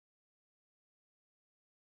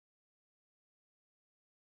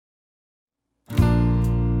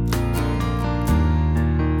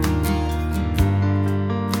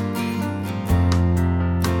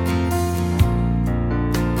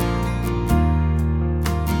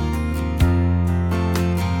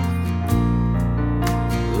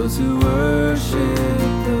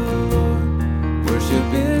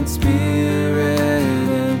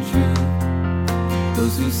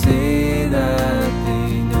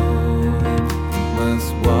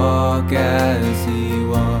walk as he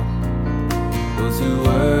walked. Those who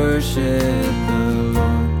worship the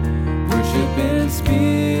Lord, worship in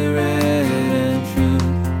spirit and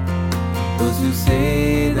truth. Those who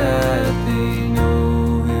say that they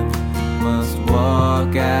know him must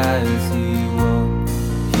walk as he walked.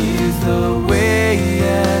 He is the way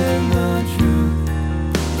and the truth,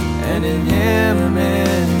 and in him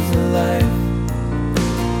is the life.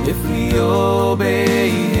 If we obey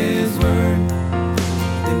his word,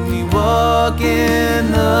 then we walk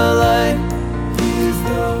in the light. He is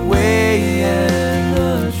the way and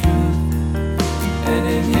the truth, and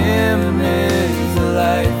in him is the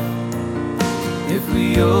life. If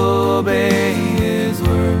we obey his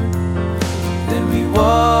word, then we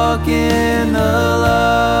walk in the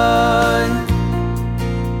light.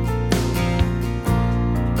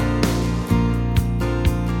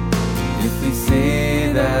 If we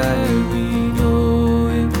say that we know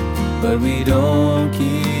him, but we don't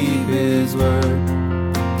keep his word,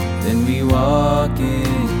 then we walk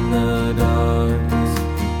in the darkness,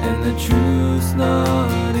 and the truth's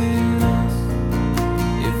not in us.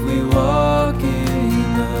 If we walk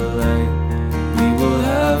in the light, we will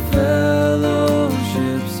have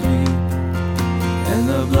fellowship sweet, and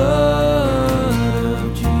the blood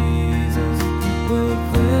of Jesus will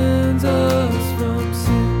cleanse us from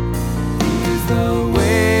sin. He is the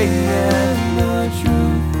way and the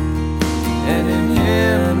truth, and in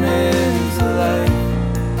him is the life.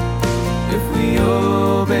 If we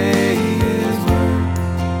obey his word,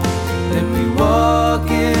 then we walk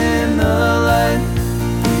in the light.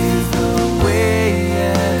 He is the way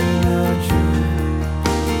and the truth,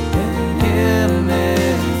 and in him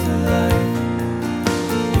is the life.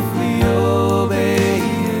 If we obey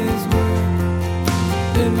his word,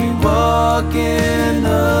 then we walk in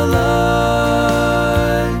the light.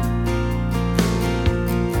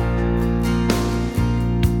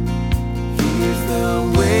 He is the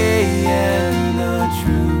way and the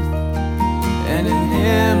truth, and in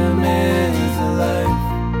him is the life.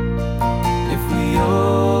 If we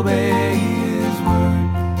obey his word,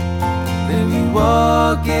 then we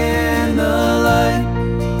walk in the light.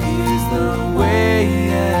 He is the way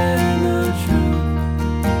and the truth,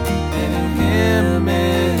 and in him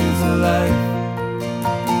is the life.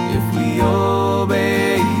 If we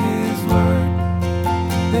obey his word,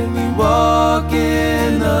 then we walk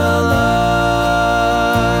in the light.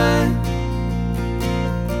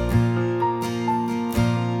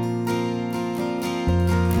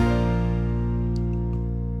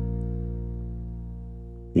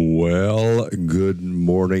 Well, good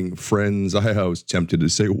morning, friends. I was tempted to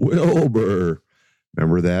say Wilbur.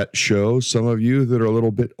 Remember that show? Some of you that are a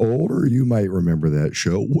little bit older, you might remember that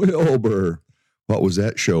show. Wilbur. What was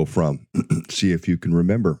that show from? See if you can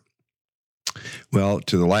remember. Well,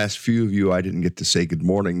 to the last few of you I didn't get to say good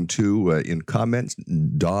morning to in comments.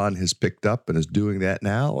 Dawn has picked up and is doing that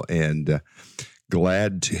now, and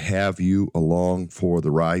glad to have you along for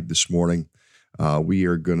the ride this morning. We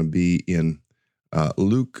are going to be in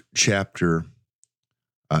Luke chapter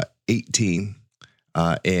 18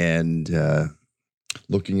 and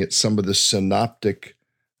looking at some of the synoptic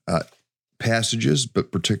passages,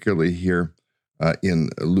 but particularly here in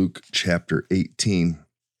Luke chapter 18.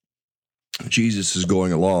 Jesus is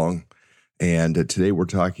going along, and today we're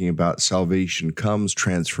talking about salvation comes,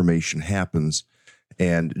 transformation happens,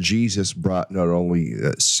 and Jesus brought not only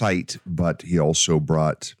sight, but he also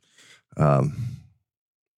brought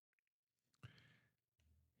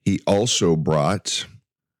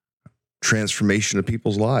transformation of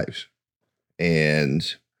people's lives.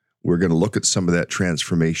 And we're going to look at some of that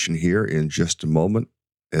transformation here in just a moment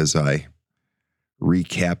as I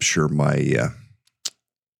recapture my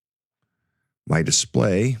my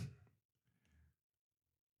display.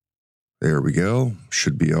 There we go.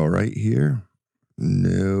 Should be all right here.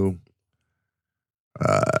 No.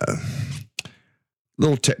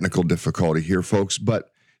 Little technical difficulty here, folks,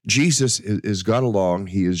 but Jesus has got along.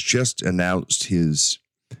 He has just announced his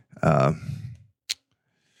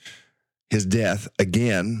death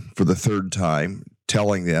again for the third time,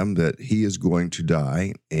 telling them that he is going to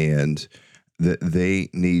die and that they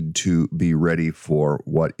need to be ready for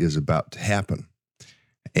what is about to happen.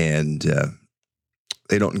 And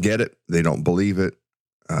they don't get it. They don't believe it.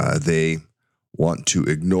 They want to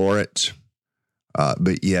ignore it.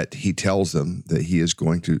 But yet he tells them that he is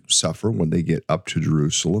going to suffer when they get up to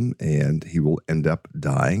Jerusalem, and he will end up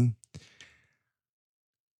dying.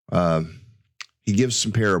 He gives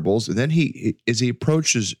some parables, and then as he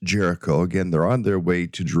approaches Jericho, again, they're on their way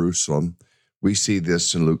to Jerusalem. We see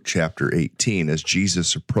this in Luke chapter 18. As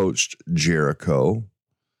Jesus approached Jericho,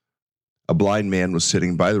 A blind man was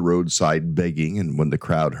sitting by the roadside begging, and when he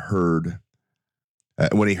heard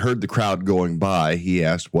the crowd going by, he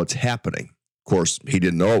asked, "What's happening?" Of course, he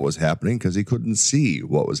didn't know what was happening because he couldn't see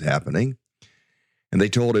what was happening. And they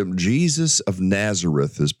told him, "Jesus of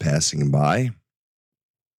Nazareth is passing by."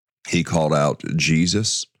 He called out,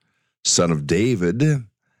 "Jesus, Son of David,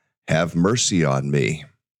 have mercy on me."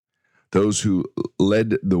 Those who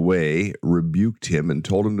led the way rebuked him and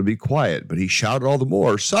told him to be quiet, but he shouted all the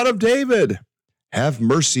more, "Son of David, have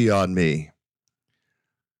mercy on me."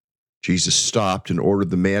 Jesus stopped and ordered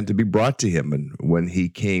the man to be brought to him, and when he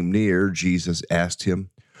came near, Jesus asked him,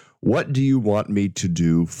 "What do you want me to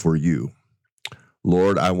do for you?"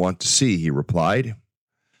 "Lord, I want to see," he replied.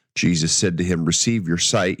 Jesus said to him, "Receive your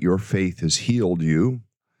sight, your faith has healed you."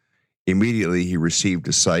 Immediately he received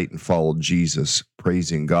his sight and followed Jesus,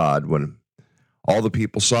 praising God. When all the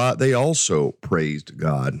people saw it, they also praised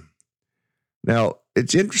God. Now,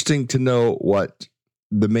 it's interesting to know what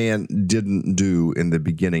the man didn't do in the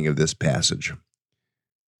beginning of this passage.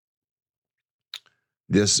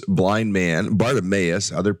 This blind man,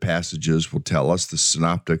 Bartimaeus, other passages will tell us, the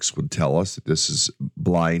synoptics would tell us that this is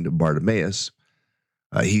blind Bartimaeus.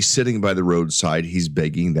 He's sitting by the roadside. He's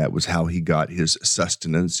begging. That was how he got his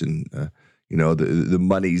sustenance and, the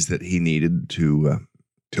monies that he needed to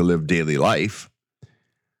live daily life.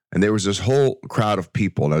 And there was this whole crowd of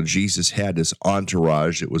people. Now, Jesus had this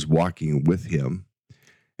entourage that was walking with him.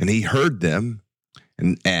 And he heard them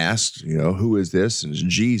and asked, "Who is this?" And it's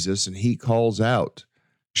Jesus. And he calls out,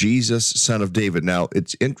 "Jesus, Son of David." Now,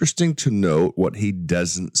 it's interesting to note what he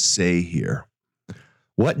doesn't say here.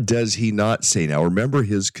 What does he not say? Now, remember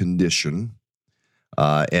his condition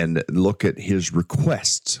and look at his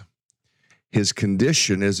requests. His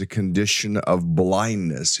condition is a condition of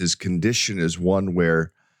blindness. His condition is one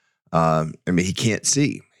where, he can't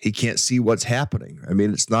see. He can't see what's happening.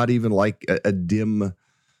 It's not even like a dim,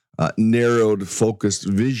 narrowed, focused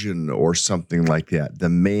vision or something like that. The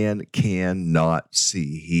man cannot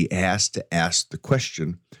see. He has to ask the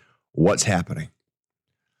question, what's happening?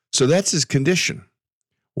 So that's his condition.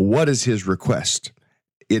 What is his request?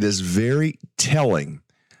 It is very telling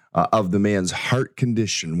of the man's heart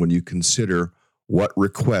condition when you consider what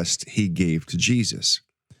request he gave to Jesus.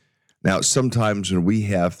 Now, sometimes when we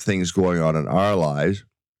have things going on in our lives,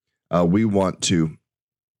 we want to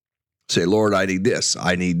say, "Lord, I need this,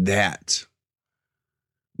 I need that."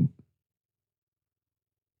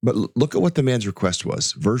 But look at what the man's request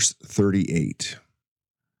was. Verse 38.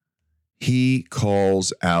 He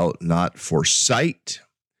calls out not for sight.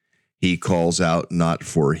 He calls out not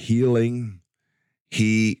for healing.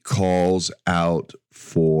 He calls out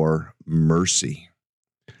for mercy.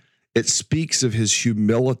 It speaks of his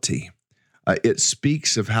humility. It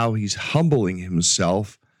speaks of how he's humbling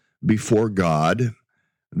himself before God,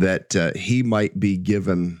 that he might be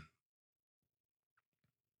given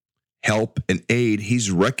help and aid. He's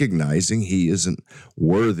recognizing he isn't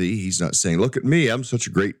worthy. He's not saying, "Look at me, I'm such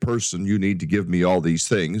a great person, you need to give me all these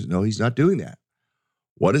things." No, he's not doing that.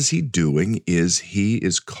 What is he doing is he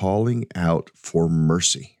is calling out for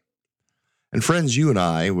mercy. And friends, you and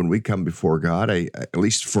I, when we come before God, at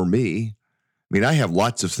least for me, I have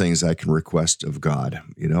lots of things I can request of God.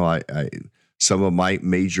 Some of my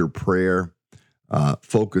major prayer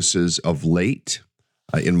focuses of late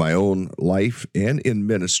in my own life and in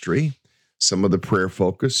ministry. Some of the prayer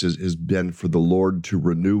focus has been for the Lord to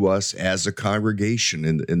renew us as a congregation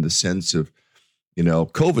in the sense of,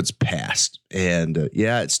 COVID's passed, and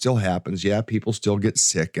it still happens. Yeah, people still get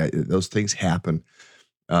sick. Those things happen.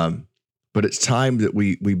 But it's time that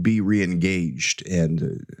we be re-engaged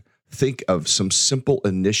and think of some simple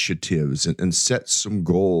initiatives and set some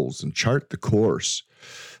goals and chart the course.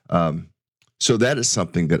 So that is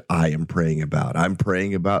something that I am praying about. I'm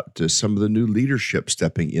praying about some of the new leadership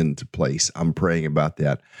stepping into place. I'm praying about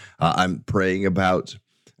that. I'm praying about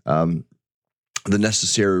the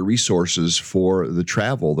necessary resources for the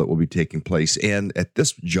travel that will be taking place. And at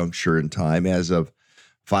this juncture in time, as of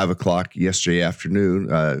 5:00 yesterday afternoon,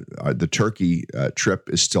 the Turkey trip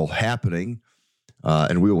is still happening.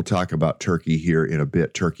 And we will talk about Turkey here in a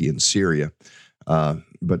bit, Turkey and Syria.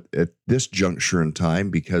 But at this juncture in time,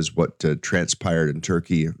 because what transpired in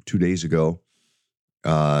Turkey 2 days ago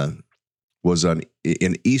was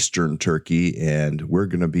in eastern Turkey, and we're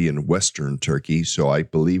going to be in western Turkey. So I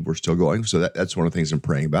believe we're still going. So that's one of the things I'm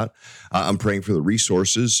praying about. I'm praying for the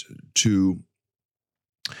resources to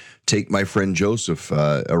take my friend Joseph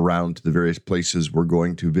around to the various places we're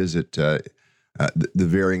going to visit, the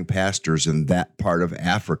varying pastors in that part of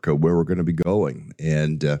Africa where we're going to be going.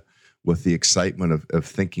 And with the excitement of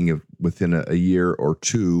thinking of within a year or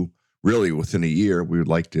two, really within a year, we would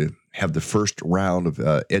like to have the first round of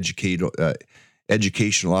educational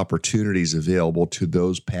opportunities available to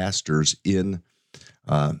those pastors in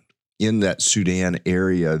that Sudan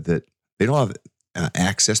area that they don't have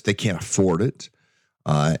access, they can't afford it.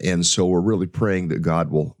 And so we're really praying that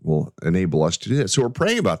God will enable us to do that. So we're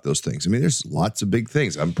praying about those things. I mean, there's lots of big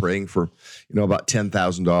things. I'm praying for, about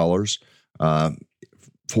 $10,000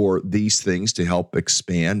 for these things to help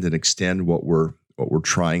expand and extend what we're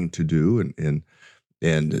trying to do.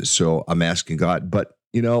 And so I'm asking God, but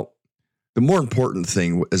the more important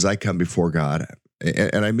thing as I come before God,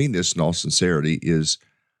 and I mean this in all sincerity, is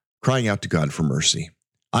crying out to God for mercy.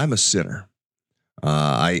 I'm a sinner.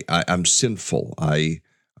 I'm sinful. I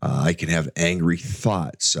can have angry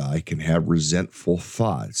thoughts. I can have resentful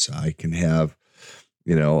thoughts. I can have,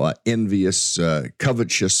 envious,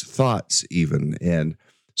 covetous thoughts even. And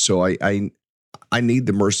so I need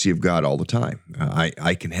the mercy of God all the time.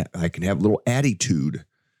 I can have a little attitude.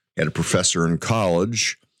 I had a professor in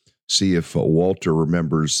college. See if Walter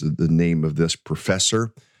remembers the name of this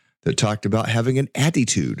professor that talked about having an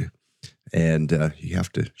attitude. And you have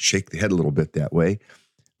to shake the head a little bit that way.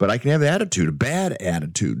 But I can have an attitude, a bad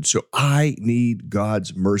attitude. So I need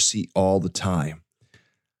God's mercy all the time.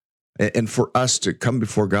 And for us to come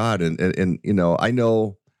before God and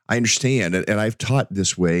I understand, and I've taught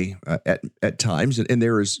this way at times, and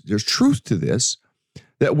there's truth to this,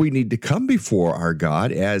 that we need to come before our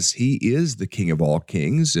God as he is the King of all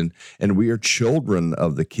kings, and we are children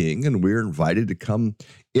of the King, and we're invited to come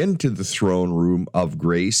into the throne room of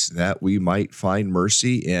grace that we might find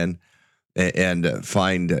mercy and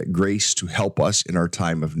find grace to help us in our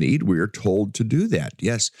time of need. We are told to do that.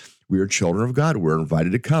 Yes, we are children of God. We're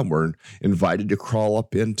invited to come. We're invited to crawl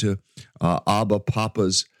up into Abba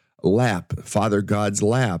Papa's lap, Father God's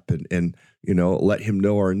lap, and let him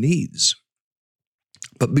know our needs.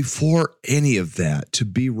 But before any of that, to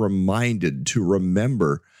be reminded, to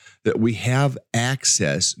remember that we have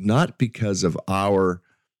access, not because of our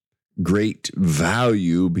great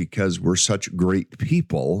value, because we're such great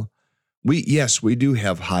people. We do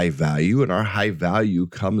have high value, and our high value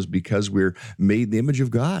comes because we're made in the image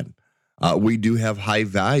of God. We do have high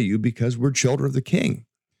value because we're children of the King.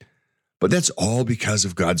 But that's all because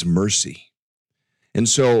of God's mercy. And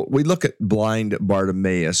so we look at blind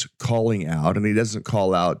Bartimaeus calling out, and he doesn't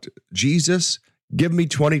call out, Jesus, give me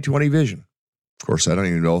 20/20 vision. Of course, I don't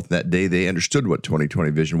even know if that day they understood what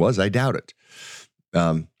 20/20 vision was. I doubt it.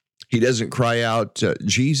 He doesn't cry out,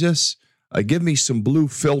 Jesus, give me some blue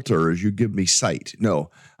filter as you give me sight. No,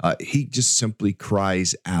 he just simply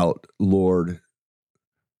cries out, Lord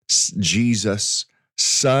Jesus,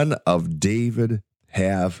 Son of David,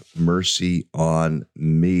 have mercy on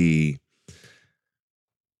me.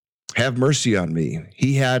 Have mercy on me.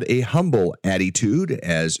 He had a humble attitude,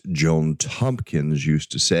 as Joan Tompkins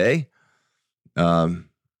used to say, and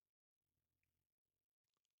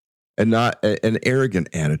not an arrogant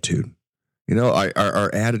attitude.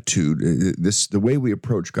 Our attitude, the way we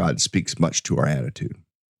approach God speaks much to our attitude.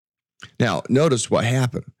 Now, notice what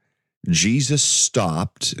happened. Jesus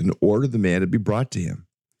stopped and ordered the man to be brought to him.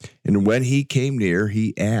 And when he came near,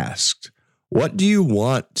 he asked, what do you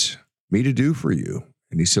want me to do for you?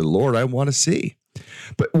 And he said, Lord, I want to see.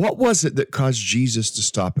 But what was it that caused Jesus to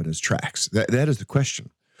stop in his tracks? That is the question.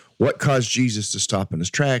 What caused Jesus to stop in his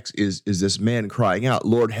tracks is this man crying out,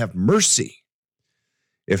 Lord, have mercy.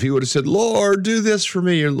 If he would have said, Lord, do this for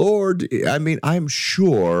me, or Lord, I'm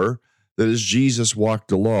sure that as Jesus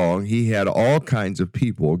walked along, he had all kinds of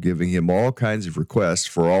people giving him all kinds of requests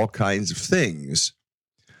for all kinds of things.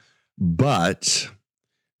 But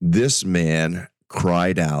this man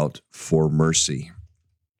cried out for mercy.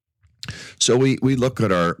 So we look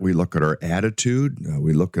at our attitude,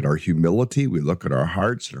 we look at our humility, we look at our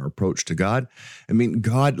hearts and our approach to God.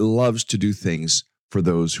 God loves to do things for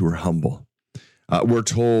those who are humble. We're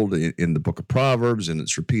told in the book of Proverbs, and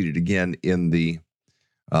it's repeated again in the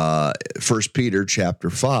 1 Peter chapter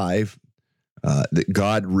 5, that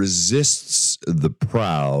God resists the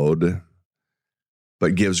proud,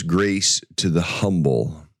 but gives grace to the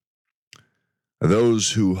humble.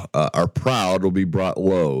 Those who are proud will be brought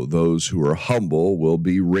low. Those who are humble will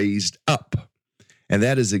be raised up. And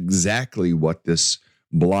that is exactly what this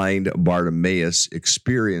blind Bartimaeus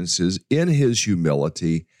experiences in his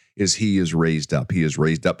humility, is he is raised up. He is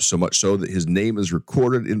raised up so much so that his name is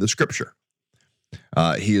recorded in the scripture.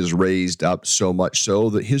 He is raised up so much so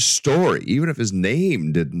that his story, even if his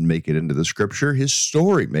name didn't make it into the scripture, his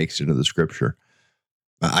story makes it into the scripture.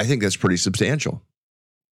 I think that's pretty substantial.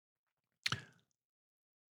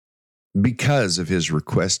 Because of his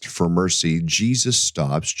request for mercy, Jesus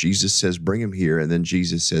stops. Jesus says, bring him here. And then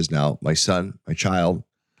Jesus says, now, my son, my child,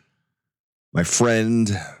 My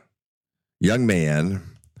friend, young man,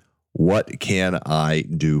 what can I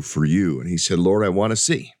do for you? And he said, Lord, I want to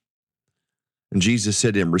see. And Jesus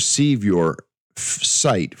said to him, receive your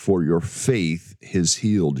sight, for your faith has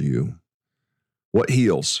healed you. What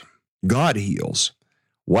heals? God heals.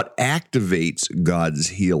 What activates God's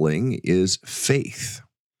healing is faith.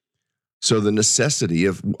 So the necessity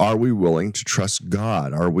of, are we willing to trust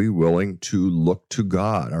God? Are we willing to look to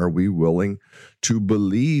God? Are we willing to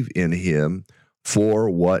believe in him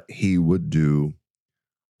for what he would do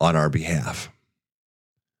on our behalf?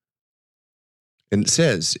 And it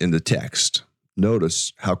says in the text,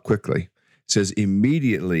 notice how quickly, it says,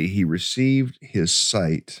 immediately he received his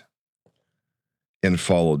sight and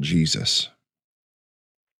followed Jesus.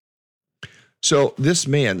 So this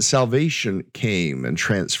man, salvation came and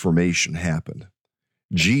transformation happened.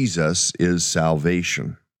 Jesus is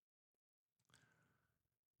salvation.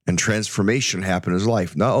 And transformation happened in his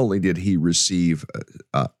life. Not only did he receive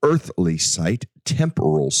earthly sight,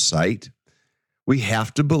 temporal sight, we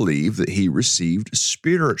have to believe that he received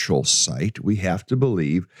spiritual sight. We have to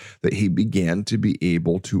believe that he began to be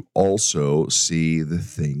able to also see the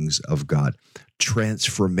things of God.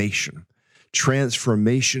 Transformation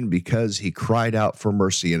because he cried out for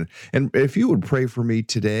mercy. And if you would pray for me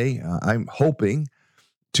today, I'm hoping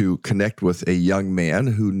to connect with a young man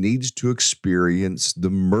who needs to experience the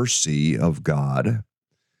mercy of God.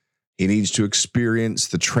 He needs to experience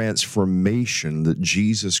the transformation that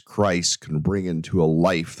Jesus Christ can bring into a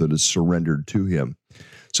life that is surrendered to him.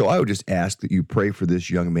 So I would just ask that you pray for this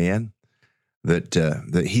young man,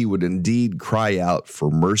 that he would indeed cry out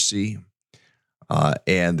for mercy,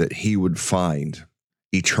 and that he would find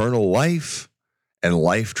eternal life and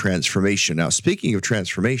life transformation. Now, speaking of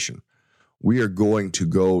transformation, we are going to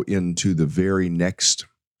go into the very next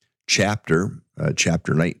chapter,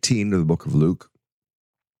 chapter 19 of the book of Luke,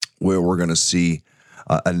 where we're going to see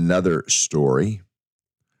another story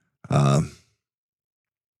of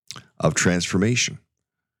transformation.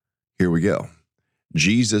 Here we go.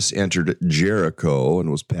 Jesus entered Jericho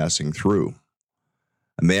and was passing through.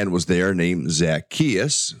 A man was there named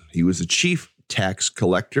Zacchaeus. He was a chief tax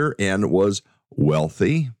collector and was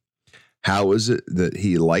wealthy. How is it that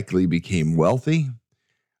he likely became wealthy?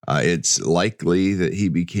 It's likely that he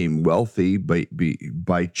became wealthy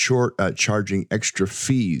by charging extra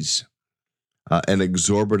fees and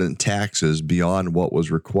exorbitant taxes beyond what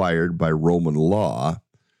was required by Roman law.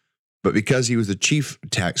 But because he was a chief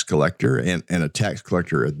tax collector and a tax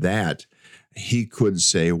collector at that, he could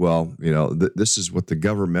say, well, this is what the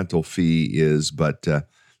governmental fee is, but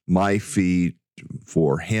my fee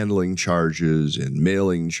for handling charges and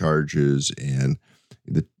mailing charges and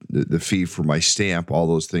the fee for my stamp, all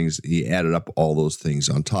those things, he added up all those things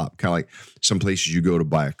on top. Kind of like some places you go to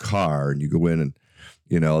buy a car and you go in and,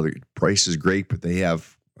 the price is great, but they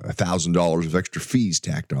have $1,000 of extra fees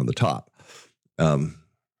tacked on the top.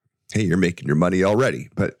 Hey, you're making your money already.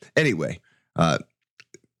 But anyway,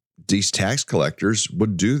 these tax collectors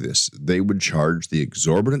would do this. They would charge the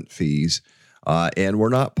exorbitant fees and were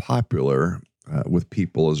not popular with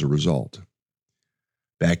people as a result.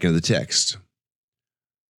 Back into the text.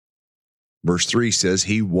 Verse 3 says,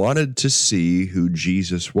 he wanted to see who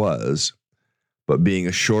Jesus was, but being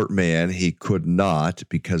a short man, he could not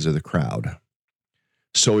because of the crowd.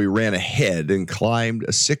 So he ran ahead and climbed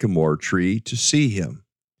a sycamore tree to see him,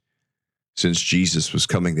 since Jesus was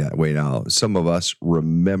coming that way. Now, some of us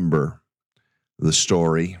remember the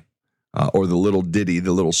story or the little ditty,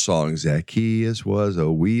 the little song, Zacchaeus was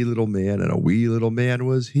a wee little man, and a wee little man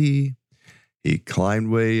was he. He climbed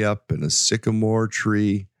way up in a sycamore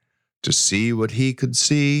tree to see what he could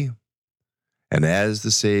see. And as the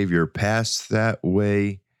Savior passed that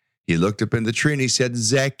way, he looked up in the tree and he said,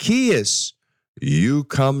 Zacchaeus, you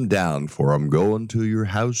come down, for I'm going to your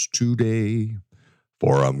house today.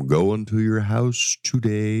 For I'm going to your house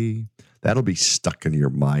today. That'll be stuck in your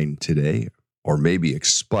mind today, or maybe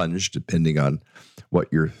expunged, depending on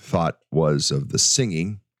what your thought was of the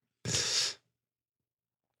singing.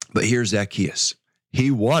 But here's Zacchaeus. He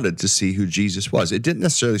wanted to see who Jesus was. It didn't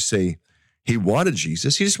necessarily say he wanted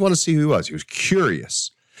Jesus. He just wanted to see who he was. He was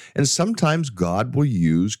curious. And sometimes God will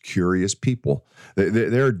use curious people.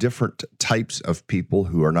 There are different types of people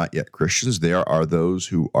who are not yet Christians. There are those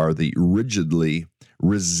who are the rigidly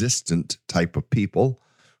resistant type of people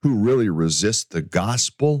who really resist the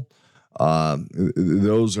gospel. There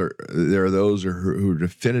are those who are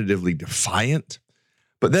definitively defiant.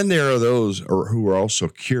 But then there are those who are also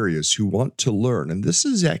curious, who want to learn. And this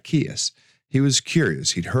is Zacchaeus. He was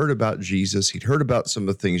curious. He'd heard about Jesus. He'd heard about some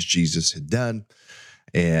of the things Jesus had done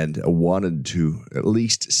and wanted to at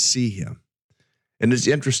least see him. And it's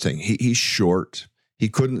interesting. He's short. He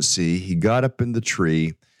couldn't see. He got up in the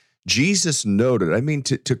tree. Jesus noted, I mean,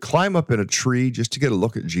 to climb up in a tree just to get a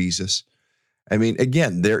look at Jesus, I mean,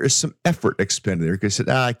 again, there is some effort expended there. He said,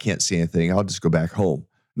 I can't see anything. I'll just go back home.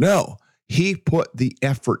 No, he put the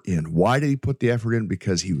effort in. Why did he put the effort in?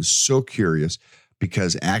 Because he was so curious,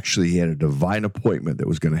 because actually he had a divine appointment that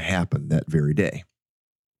was going to happen that very day.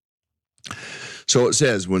 So it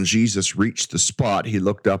says, when Jesus reached the spot, he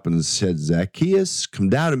looked up and said, Zacchaeus, come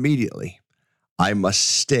down immediately. I must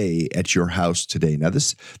stay at your house today. Now,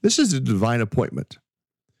 this is a divine appointment.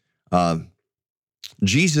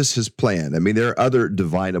 Jesus has planned. I mean, there are other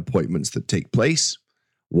divine appointments that take place.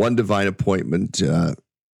 One divine appointment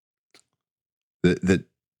that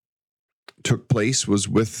took place was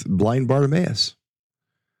with blind Bartimaeus.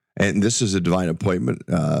 And this is a divine appointment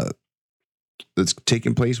that's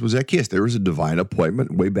taking place with Zacchaeus. There was a divine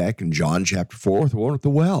appointment way back in John chapter 4 with the one at the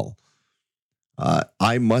well.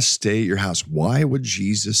 I must stay at your house. Why would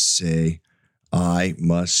Jesus say, I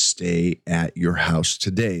must stay at your house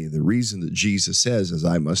today? The reason that Jesus says,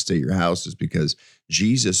 I must stay at your house, is because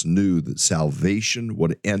Jesus knew that salvation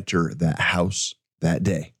would enter that house that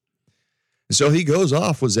day. And so he goes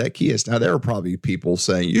off with Zacchaeus. Now, there are probably people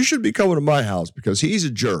saying, you should be coming to my house because he's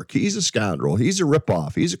a jerk. He's a scoundrel. He's a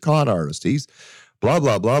ripoff. He's a con artist. He's blah,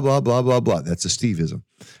 blah, blah, blah, blah, blah, blah. That's a Steveism.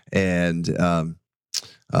 And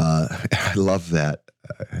I love that.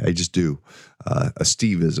 I just do. A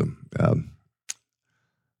Steveism.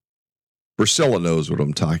 Priscilla knows what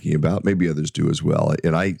I'm talking about. Maybe others do as well.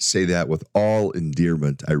 And I say that with all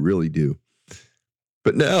endearment. I really do.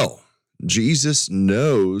 But no, Jesus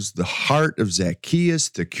knows the heart of Zacchaeus,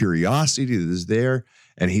 the curiosity that is there,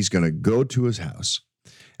 and he's going to go to his house.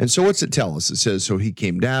 And so what's it tell us? It says, so he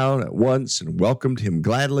came down at once and welcomed him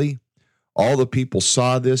gladly. All the people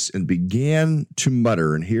saw this and began to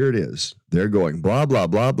mutter. And here it is. They're going blah, blah,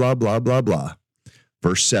 blah, blah, blah, blah, blah.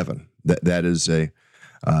 Verse 7. That is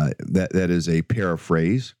a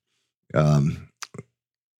paraphrase.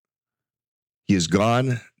 He is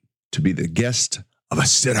gone to be the guest of a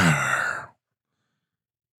sinner.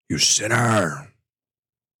 You sinner.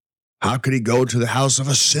 How could he go to the house of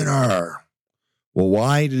a sinner? Well,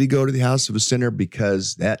 why did he go to the house of a sinner?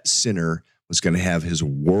 Because that sinner was going to have his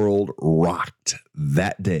world rocked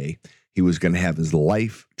that day. He was going to have his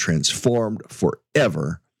life transformed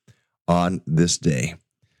forever on this day.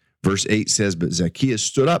 Verse 8 says, but Zacchaeus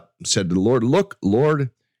stood up and said to the Lord, look, Lord,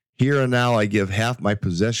 here and now I give half my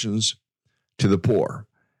possessions to the poor.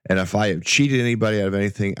 And if I have cheated anybody out of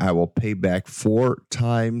anything, I will pay back 4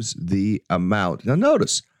 times the amount. Now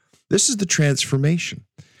notice, this is the transformation.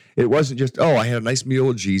 It wasn't just, I had a nice meal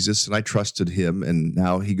with Jesus and I trusted him and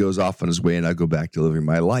now he goes off on his way and I go back to living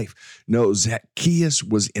my life. No, Zacchaeus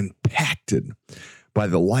was impacted by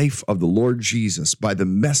the life of the Lord Jesus, by the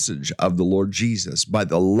message of the Lord Jesus, by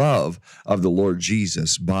the love of the Lord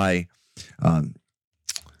Jesus, by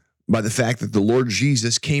the fact that the Lord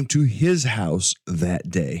Jesus came to his house that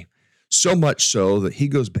day. So much so that he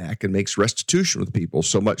goes back and makes restitution with people,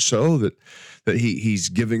 so much so that he's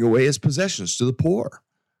giving away his possessions to the poor.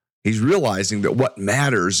 He's realizing that what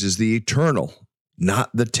matters is the eternal, not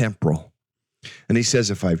the temporal. And he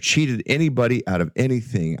says, if I've cheated anybody out of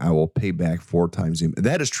anything, I will pay back 4 times.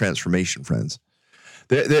 That is transformation, friends.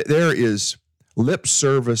 There is lip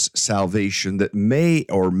service salvation that may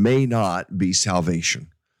or may not be salvation.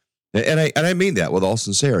 And I mean that with all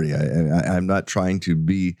sincerity. I'm not trying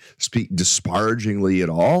to speak disparagingly at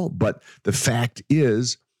all, but the fact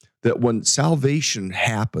is that when salvation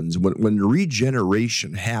happens, when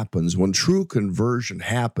regeneration happens, when true conversion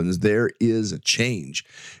happens, there is a change.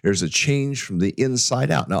 There's a change from the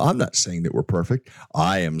inside out. Now, I'm not saying that we're perfect.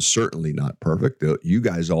 I am certainly not perfect. You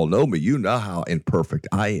guys all know me. You know how imperfect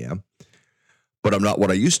I am. But I'm not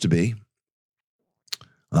what I used to be.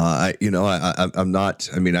 I'm not.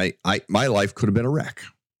 I mean, my life could have been a wreck.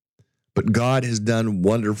 But God has done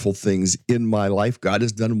wonderful things in my life. God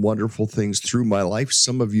has done wonderful things through my life.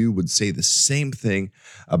 Some of you would say the same thing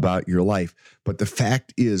about your life. But the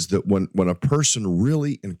fact is that when a person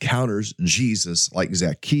really encounters Jesus, like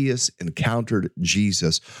Zacchaeus encountered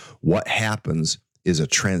Jesus, what happens is a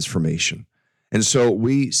transformation. And so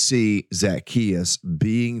we see Zacchaeus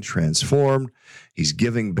being transformed. He's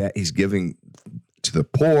giving back. He's giving to the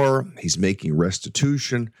poor, he's making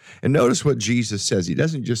restitution. And notice what Jesus says. He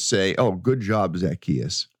doesn't just say, oh, good job,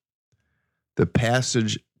 Zacchaeus. The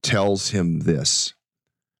passage tells him this,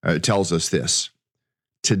 tells us this.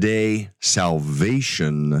 Today,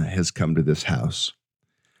 salvation has come to this house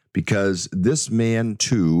because this man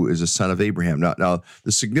too is a son of Abraham. Now,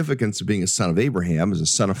 the significance of being a son of Abraham is a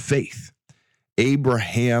son of faith.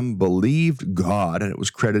 Abraham believed God, and it was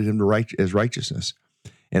credited him as righteousness.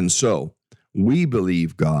 And so we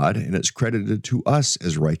believe God, and it's credited to us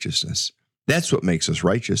as righteousness. That's what makes us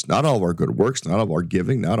righteous. Not all of our good works, not all of our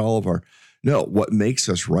giving, not all of our... No, what makes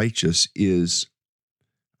us righteous is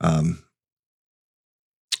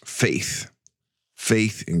faith.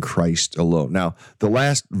 Faith in Christ alone. Now, the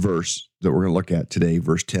last verse that we're going to look at today,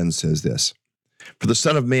 verse 10, says this: For the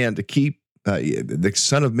Son of Man the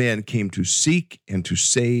Son of Man came to seek and to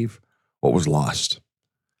save what was lost.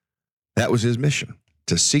 That was his mission,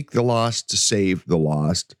 to seek the lost, to save the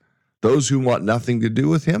lost. Those who want nothing to do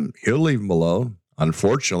with him, he'll leave them alone.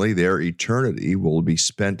 Unfortunately, their eternity will be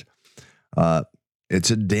spent,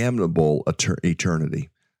 it's a damnable eternity,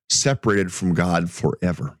 separated from God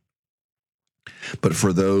forever. But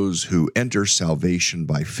for those who enter salvation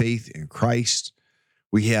by faith in Christ,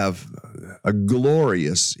 we have a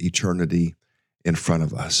glorious eternity in front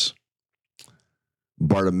of us.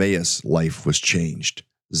 Bartimaeus' life was changed.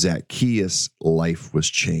 Zacchaeus' life was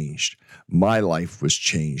changed. My life was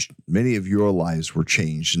changed. Many of your lives were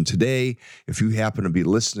changed. And today, if you happen to be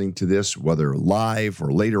listening to this, whether live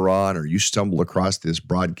or later on, or you stumble across this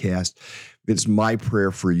broadcast, it's my prayer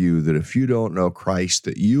for you that if you don't know Christ,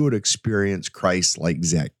 that you would experience Christ like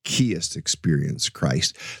Zacchaeus experienced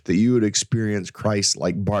Christ, that you would experience Christ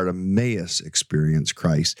like Bartimaeus experienced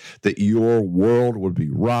Christ, that your world would be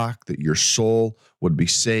rocked, that your soul would be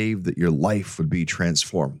saved, that your life would be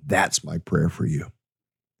transformed. That's my prayer for you.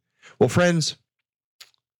 Well, friends,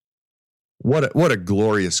 what a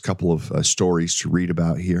glorious couple of stories to read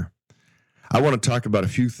about here. I want to talk about a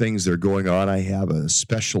few things that are going on. I have a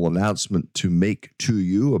special announcement to make to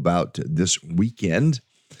you about this weekend.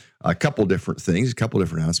 A couple different things, a couple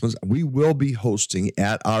different announcements. We will be hosting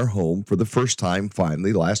at our home for the first time,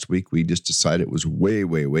 finally. Last week, we just decided it was way,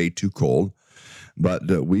 way, way too cold. But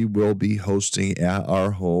we will be hosting at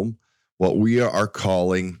our home what we are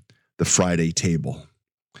calling the Friday Table.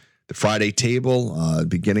 The Friday Table,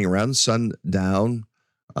 beginning around sundown,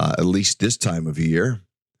 at least this time of year.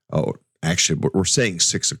 Oh, actually, we're saying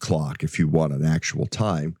 6 o'clock if you want an actual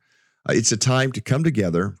time. It's a time to come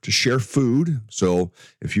together to share food. So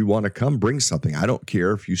if you want to come, bring something. I don't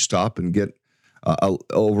care if you stop and get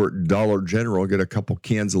over at Dollar General, get a couple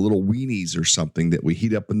cans of little weenies or something that we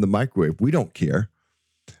heat up in the microwave. We don't care.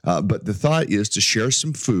 But the thought is to share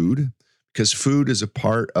some food, because food is a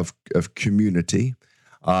part of community.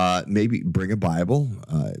 Maybe bring a Bible.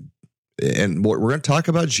 And we're going to talk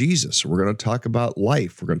about Jesus. We're going to talk about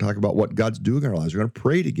life. We're going to talk about what God's doing in our lives. We're going to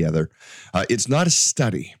pray together. It's not a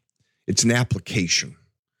study. It's an application.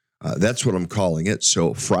 That's what I'm calling it.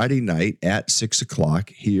 So Friday night at 6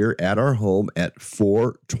 o'clock here at our home at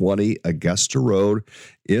 420 Augusta Road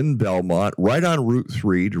in Belmont, right on Route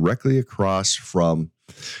 3, directly across from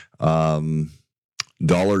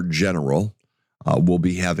Dollar General. We'll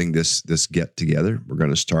be having this get together. We're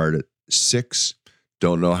going to start at 6.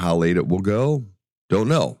 Don't know how late it will go. Don't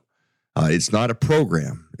know. It's not a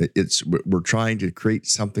program. We're trying to create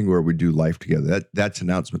something where we do life together. That's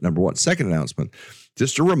announcement number one. Second announcement,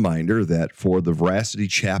 just a reminder that for the Veracity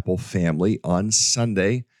Chapel family on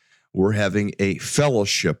Sunday, we're having a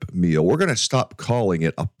fellowship meal. We're going to stop calling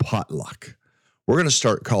it a potluck. We're going to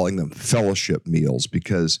start calling them fellowship meals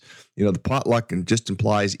because, the potluck just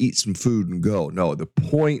implies eat some food and go. No, the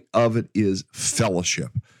point of it is fellowship.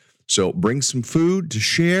 So bring some food to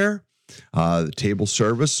share. The table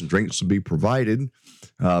service and drinks will be provided.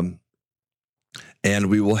 And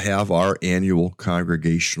we will have our annual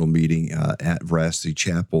congregational meeting at Veracity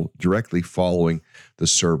Chapel directly following the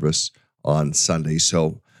service on Sunday.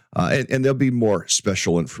 So, and there'll be more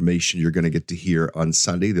special information you're going to get to hear on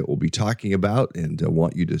Sunday that we'll be talking about, and I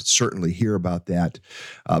want you to certainly hear about that.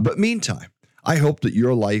 But meantime, I hope that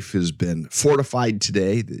your life has been fortified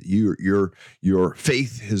today, that your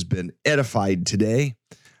faith has been edified today,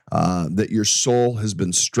 that your soul has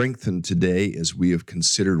been strengthened today as we have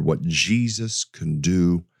considered what Jesus can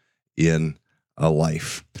do in a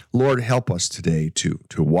life. Lord, help us today to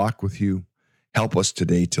walk with you. Help us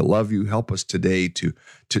today to love you. Help us today to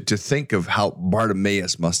think of how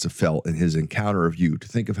Bartimaeus must have felt in his encounter of you, to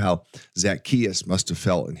think of how Zacchaeus must have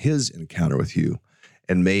felt in his encounter with you.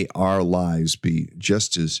 And may our lives be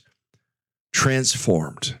just as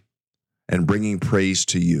transformed and bringing praise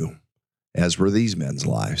to you as were these men's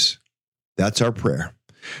lives. That's our prayer.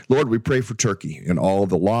 Lord, we pray for Turkey and all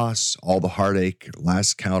the loss, all the heartache.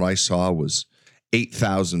 Last count I saw was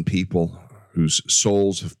 8,000 people whose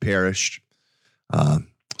souls have perished.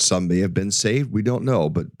 Some may have been saved. We don't know.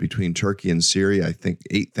 But between Turkey and Syria, I think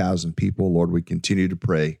 8,000 people. Lord, we continue to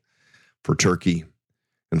pray for Turkey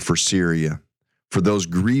and for Syria, for those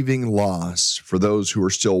grieving loss, for those who are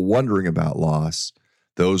still wondering about loss,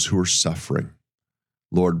 those who are suffering.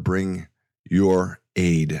 Lord, bring your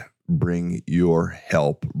aid, bring your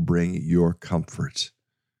help, bring your comfort.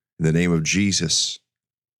 In the name of Jesus,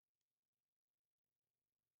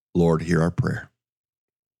 Lord, hear our prayer.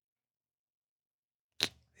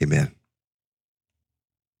 Amen.